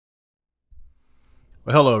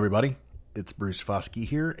Well, hello everybody. It's Bruce Foskey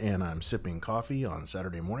here, and I'm sipping coffee on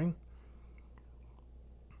Saturday morning.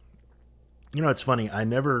 You know, it's funny. I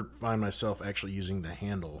never find myself actually using the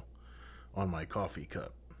handle on my coffee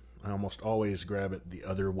cup. I almost always grab it the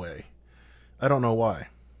other way. I don't know why.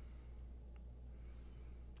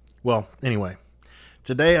 Well, anyway,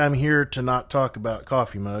 today I'm here to not talk about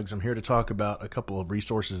coffee mugs. I'm here to talk about a couple of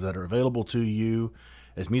resources that are available to you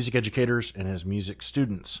as music educators and as music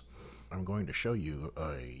students. I'm going to show you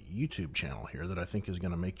a YouTube channel here that I think is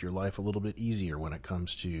going to make your life a little bit easier when it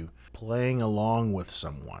comes to playing along with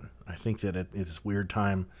someone. I think that at this weird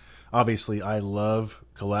time, obviously, I love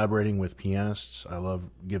collaborating with pianists. I love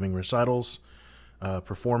giving recitals.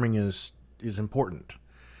 Performing is important.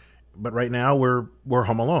 But right now, we're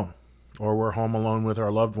home alone, or we're home alone with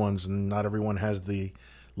our loved ones, and not everyone has the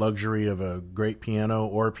luxury of a great piano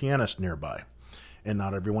or a pianist nearby. And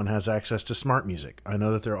not everyone has access to smart music. I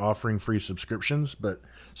know that they're offering free subscriptions, but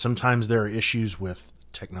sometimes there are issues with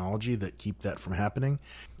technology that keep that from happening.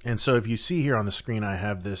 And so if you see here on the screen, I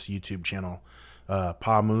have this YouTube channel,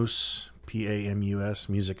 PaMus, PaMus,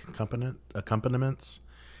 Music Accompaniments.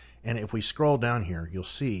 And if we scroll down here, you'll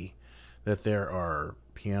see that there are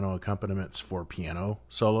piano accompaniments for piano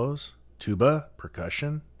solos, tuba,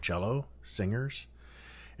 percussion, cello, singers.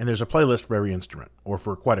 And there's a playlist for every instrument, or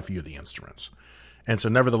for quite a few of the instruments. And so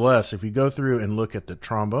nevertheless, if you go through and look at the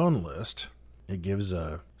trombone list, it gives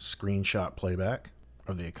a screenshot playback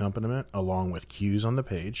of the accompaniment along with cues on the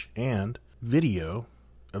page and video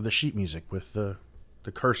of the sheet music with the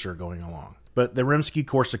cursor going along. But the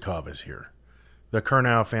Rimsky-Korsakov is here. The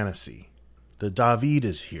Kurnow Fantasy. The David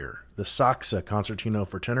is here. The Saxa Concertino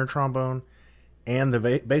for tenor trombone and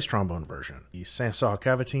the bass trombone version. The Saint-Saëns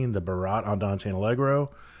Cavatin, the Barat Andante and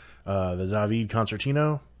Allegro, the David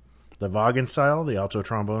Concertino, the Wagen style, the alto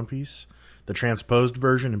trombone piece, the transposed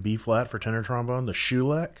version in B flat for tenor trombone, the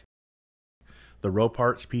Schulek, the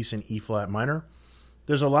Roparts piece in E flat minor.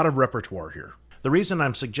 There's a lot of repertoire here. The reason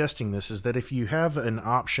I'm suggesting this is that if you have an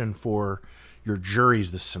option for your juries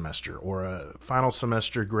this semester, or a final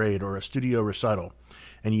semester grade, or a studio recital,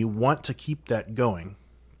 and you want to keep that going,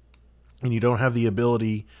 and you don't have the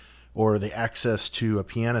ability or the access to a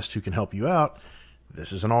pianist who can help you out,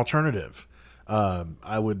 this is an alternative.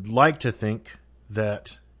 I would like to think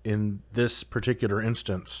that in this particular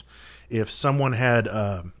instance, if someone had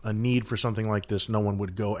a need for something like this, no one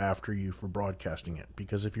would go after you for broadcasting it.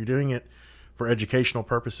 Because if you're doing it for educational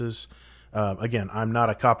purposes, again, I'm not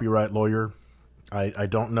a copyright lawyer. I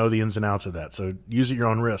don't know the ins and outs of that. So use at your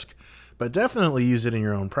own risk. But definitely use it in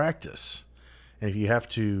your own practice. And if you have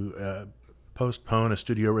to postpone a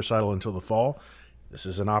studio recital until the fall, this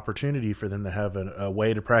is an opportunity for them to have a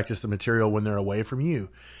way to practice the material when they're away from you.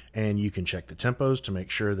 And you can check the tempos to make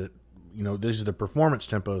sure that, you know, these are the performance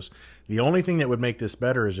tempos. The only thing that would make this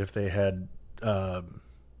better is if they had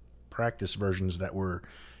practice versions that were,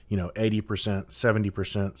 80%, 70%,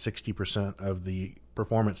 60% of the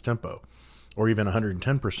performance tempo, or even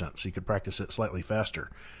 110%, so you could practice it slightly faster.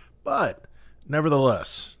 But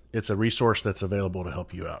nevertheless, it's a resource that's available to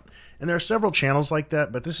help you out. And there are several channels like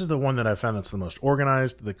that, but this is the one that I found that's the most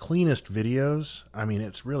organized, the cleanest videos. I mean,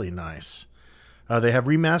 it's really nice. They have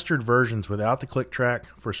remastered versions without the click track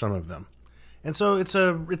for some of them. And so it's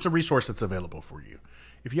a resource that's available for you.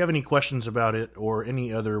 If you have any questions about it or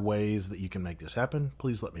any other ways that you can make this happen,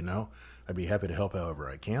 please let me know. I'd be happy to help however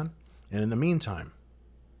I can. And in the meantime,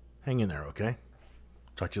 hang in there, okay?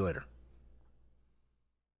 Talk to you later.